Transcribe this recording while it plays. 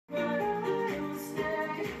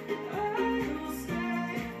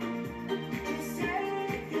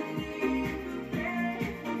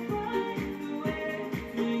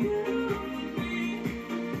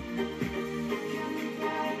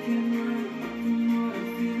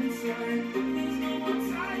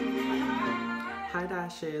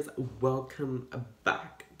Dashes, welcome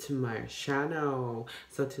back to my channel.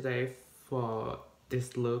 So today for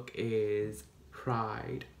this look is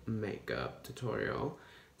Pride makeup tutorial.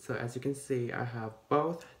 So as you can see, I have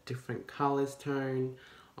both different colors tone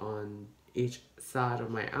on each side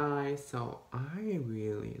of my eye. So I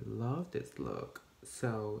really love this look.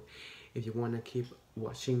 So if you want to keep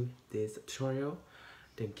watching this tutorial,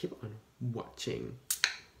 then keep on watching.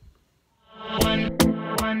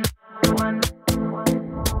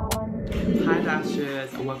 Hi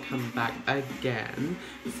Dashes, welcome back again.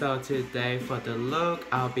 So today for the look,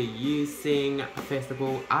 I'll be using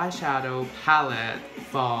Festival eyeshadow palette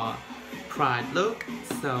for Pride look.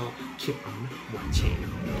 So keep on watching.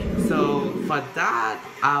 So for that,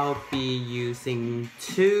 I'll be using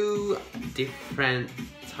two different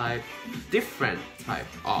type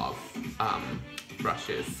of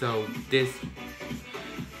brushes. So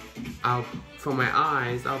for my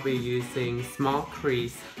eyes, I'll be using small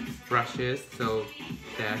crease brushes, so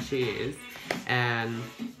there she is. And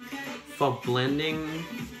for blending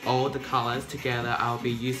all the colors together, I'll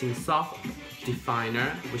be using soft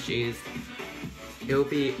definer, it'll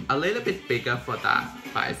be a little bit bigger for that,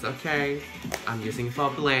 but it's okay. I'm using it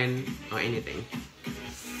for blend or anything.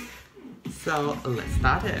 So let's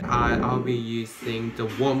start it. I'll be using the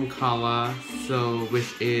warm color,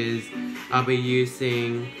 I'll be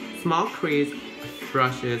using small crease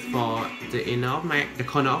brushes for the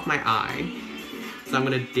corner of my eye. So I'm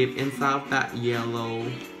gonna dip inside of that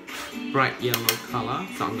bright yellow color.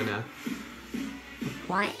 So I'm gonna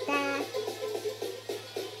apply that.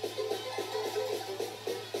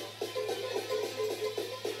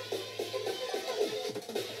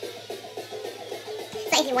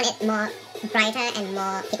 So if you want it more brighter and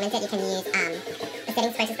more pigmented, you can use a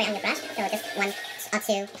setting spray to spray on your brush. So just one or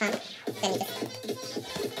two pumps. Then you just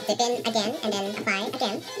dip in again and then apply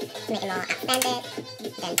again to make it more expanded.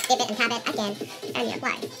 Then dip it and tap it again and you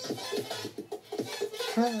apply.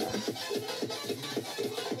 Oh.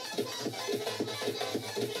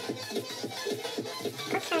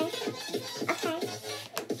 Okay.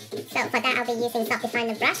 So for that, I'll be using soft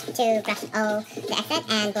definer brush to brush all the excess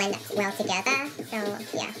and blend it well together. So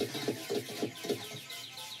yeah.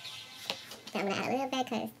 So I'm gonna add a little bit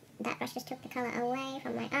because that brush just took the color away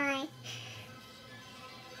from my eye.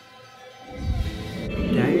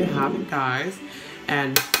 There you have it, guys.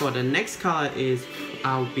 And for the next color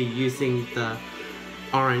I'll be using the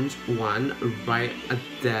orange one right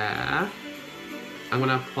there. I'm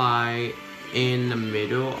gonna apply in the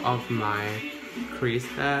middle of my crease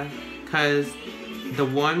there, because the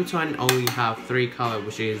warm tone only have three colors,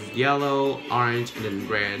 which is yellow, orange, and then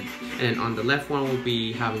red. And then on the left one will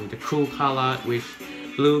be having the cool color, which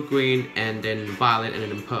blue, green, and then violet, and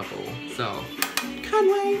then purple. So can't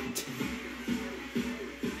wait.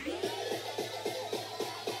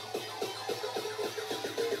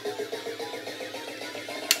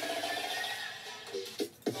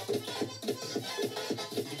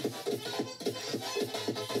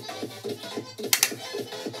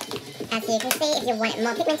 As you can see, if you want it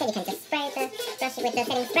more pigmented, you can just spray the brush with the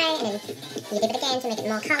setting spray and then you dip it again to make it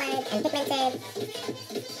more colored and pigmented.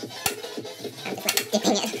 I'm just like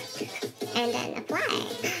dipping it. And then apply.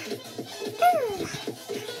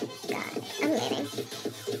 God, I'm living.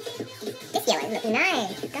 This yellow look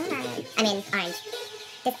nice. God. I mean orange.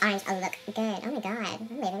 This orange will look good. Oh my god,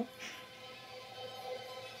 I'm living.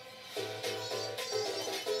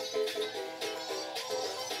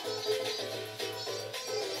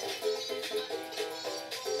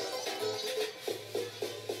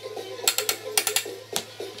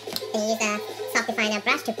 Then use a soft definer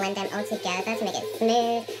brush to blend them all together to make it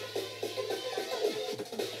smooth.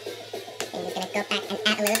 And you're going to go back and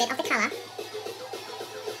add a little bit of the color.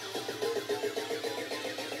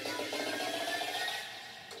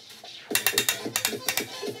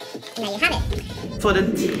 And there you have it. For the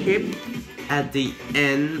tip at the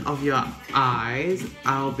end of your eyes,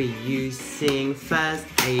 I'll be using First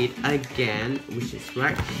Aid again, which is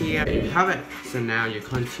right here. There you have it. So now you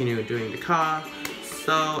continue doing the color.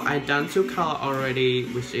 So I done two color already,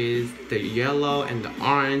 which is the yellow and the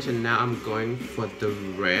orange, and now I'm going for the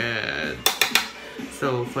red.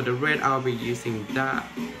 So for the red, I'll be using that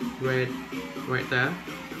red right there.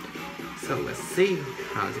 So let's see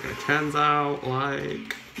how it's gonna turn out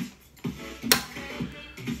like.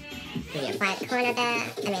 Then you apply at the corner there,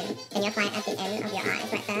 then you apply at the end of your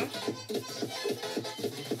eyes right there.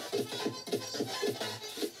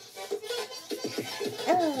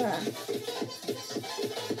 Ooh.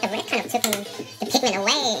 The red kind of took the pigment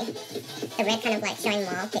away. The red kind of like showing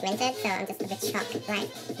more pigmented, so I'm just a bit shocked, right?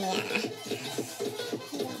 Yeah.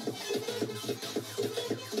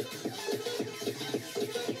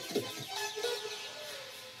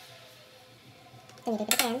 then you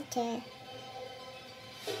dip it again to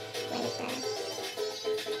blend it there.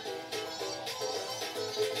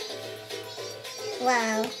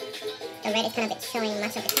 Whoa, the red is kind of showing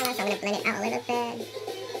much of the color, so I'm going to blend it out a little bit.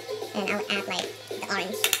 And I'll add like the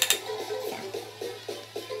orange. So,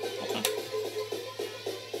 okay.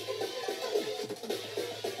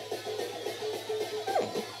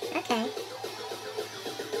 Okay.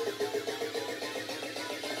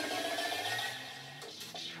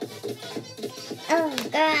 Oh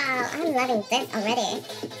girl, I'm loving this already.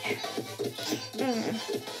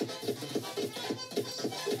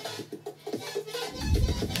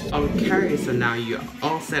 Okay, so now you're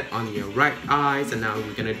all set on your right eyes, and now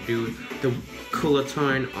we're gonna do the cooler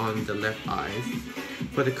tone on the left eyes.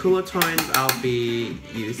 For the cooler tones, I'll be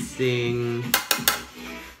using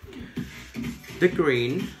the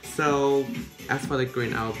green. So as for the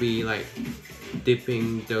green, I'll be like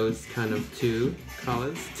dipping those kind of two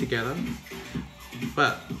colors together.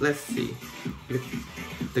 But let's see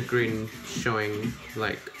if the green showing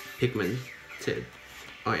like pigmented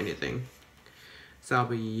or anything. So I'll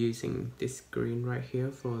be using this green right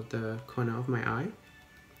here for the corner of my eye.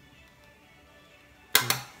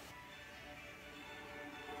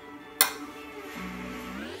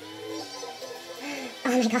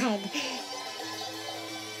 Oh my god.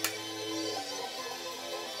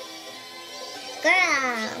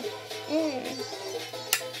 Girl.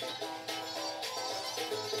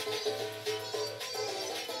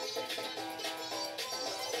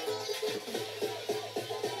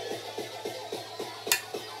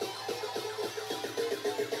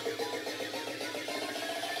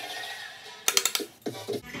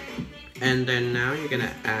 And then now you're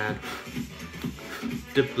gonna add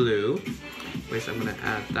the blue, which I'm gonna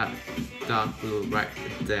add that dark blue right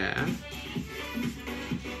there.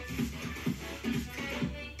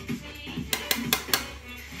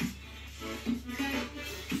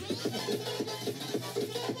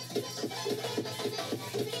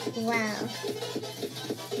 Wow.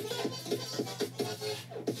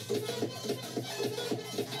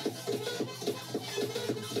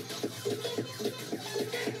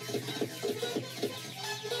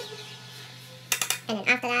 And then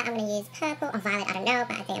after that, I'm going to use purple or violet, I don't know,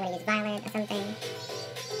 but I think I'm going to use violet or something.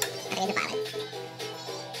 I'm going to use a violet.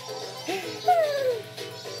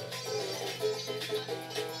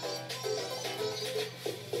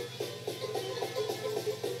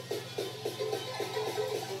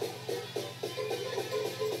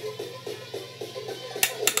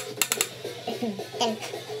 Then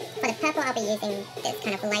for the purple, I'll be using this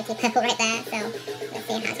kind of lighty purple right there, so let's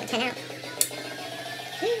see how it's going to turn out.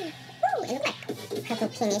 Ooh, it looks like purple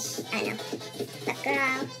pinkish, I don't know. But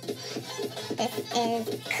girl, this is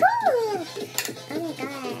cool! Oh my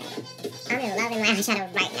god. I'm in love with my eyeshadow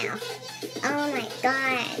right now. Oh my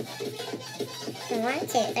god. 1, 2,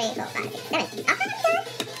 3, 4, 5, 6, 7. Okay, I'm done!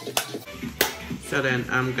 So then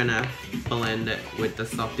I'm gonna blend it with the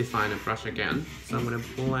soft definer brush again. So I'm gonna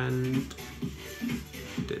blend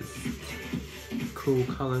this cool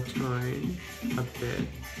color tone a bit.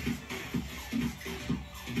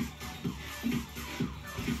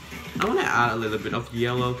 I want to add a little bit of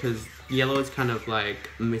yellow because yellow is kind of like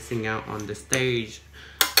missing out on the stage.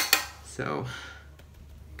 So,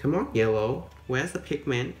 come on yellow, where's the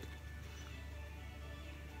pigment?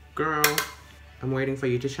 Girl, I'm waiting for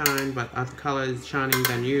you to shine, but other color is shining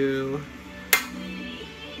than you.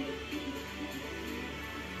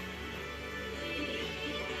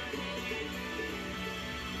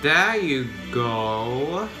 There you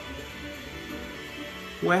go.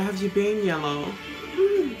 Where have you been, yellow?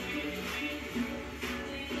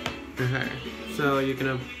 Okay, so you're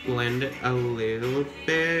gonna blend it a little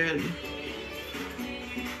bit.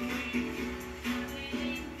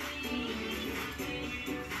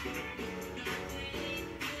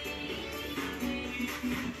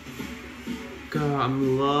 God,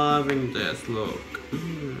 I'm loving this look.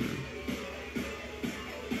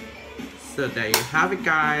 So there you have it,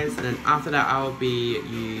 guys. And then after that, I'll be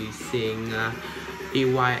using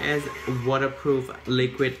BYS waterproof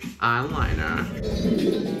liquid eyeliner.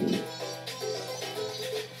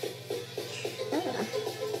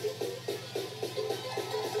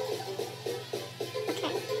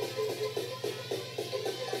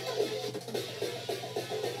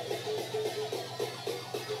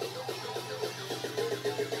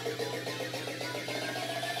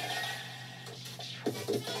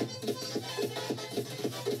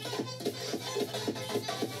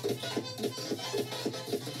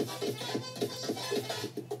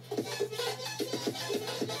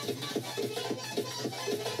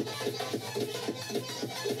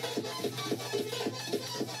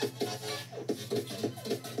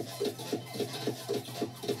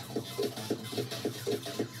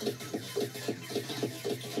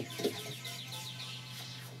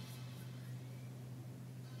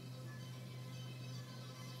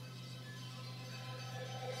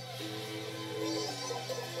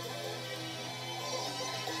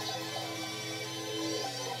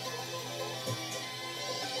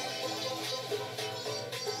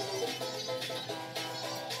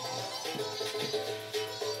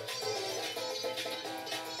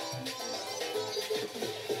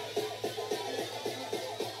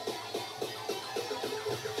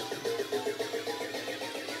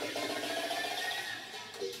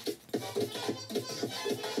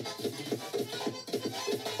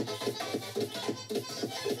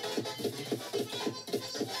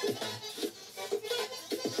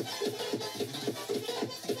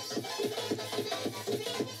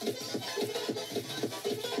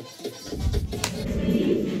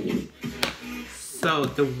 So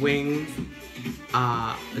the wings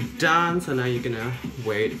are done, so now you're gonna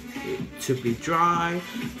wait it to be dry.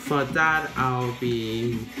 For that, I'll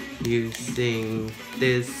be using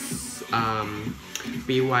this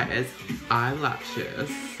BYS eyelashes.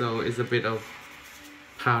 So it's a bit of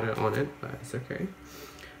powder on it, but it's okay.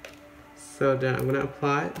 So then I'm gonna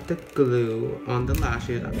apply the glue on the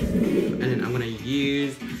lashes, and then I'm gonna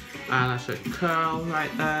use eyelash curl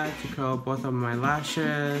right there to curl both of my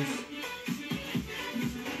lashes.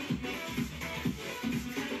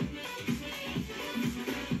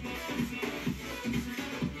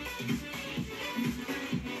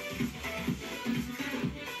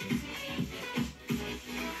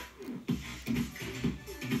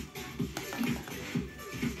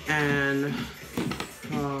 And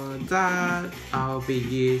for that, I'll be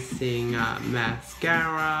using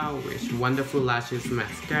mascara, which Wonderful Lashes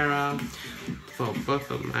mascara for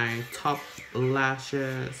both of my top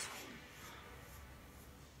lashes.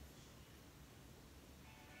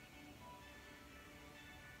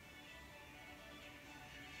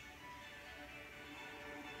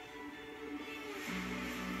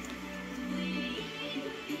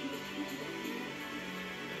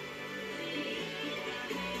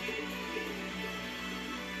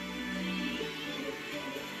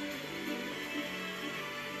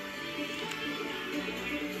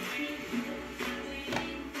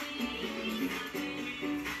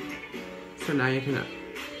 So now you can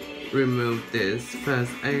remove this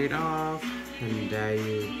first aid off, and there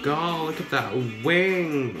you go. Look at that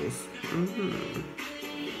wings.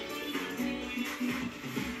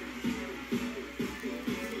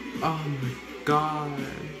 Oh my god.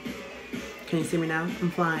 Can you see me now?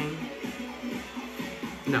 I'm flying.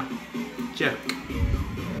 No, joke.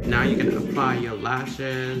 Now you're gonna apply your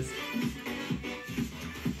lashes.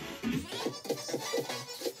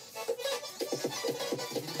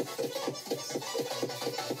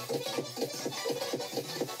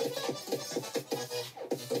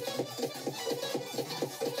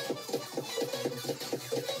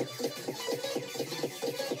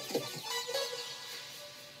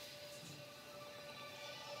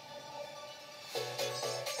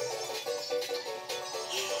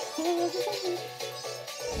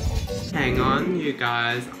 Hang on, you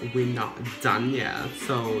guys, we're not done yet.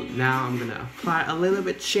 So now I'm gonna apply a little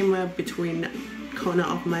bit shimmer between corner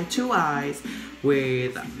of my two eyes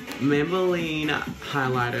with Maybelline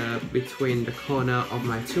highlighter between the corner of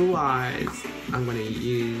my two eyes. I'm gonna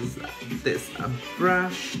use this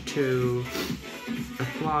brush to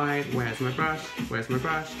apply. Where's my brush? Where's my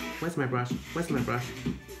brush? Where's my brush? Where's my brush?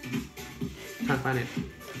 Can't find it.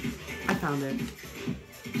 I found it.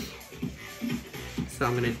 So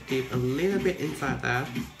I'm gonna dip a little bit inside there,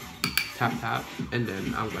 tap tap, and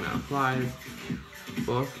then I'm gonna apply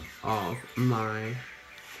both of my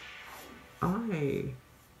eye.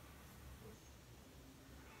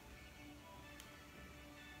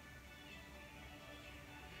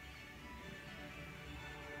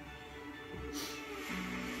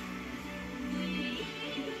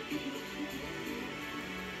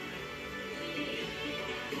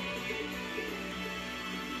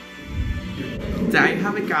 There you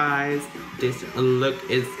have it, guys. This look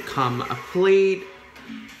is complete,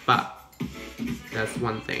 but there's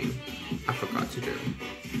one thing I forgot to do.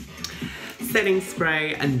 Setting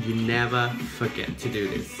spray, and you never forget to do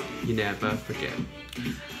this. You never forget.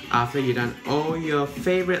 After you've done all your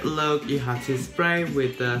favorite look, you have to spray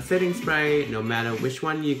with the setting spray. No matter which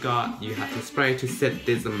one you got, you have to spray to set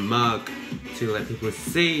this mug to let people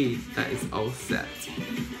see that it's all set.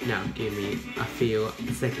 Now give me a few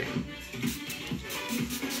seconds.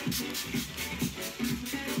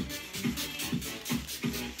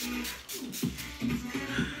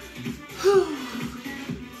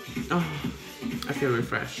 Oh, I feel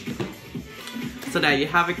refreshed. So there you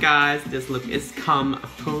have it, guys. This look is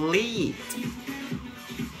complete.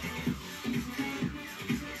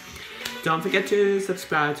 Don't forget to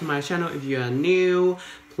subscribe to my channel if you are new.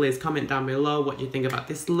 Please comment down below what you think about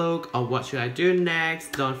this look or what should I do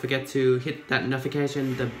next. Don't forget to hit that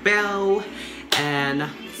notification, the bell, and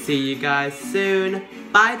see you guys soon.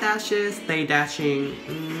 Bye, dashes. Stay dashing.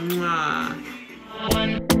 Mwah.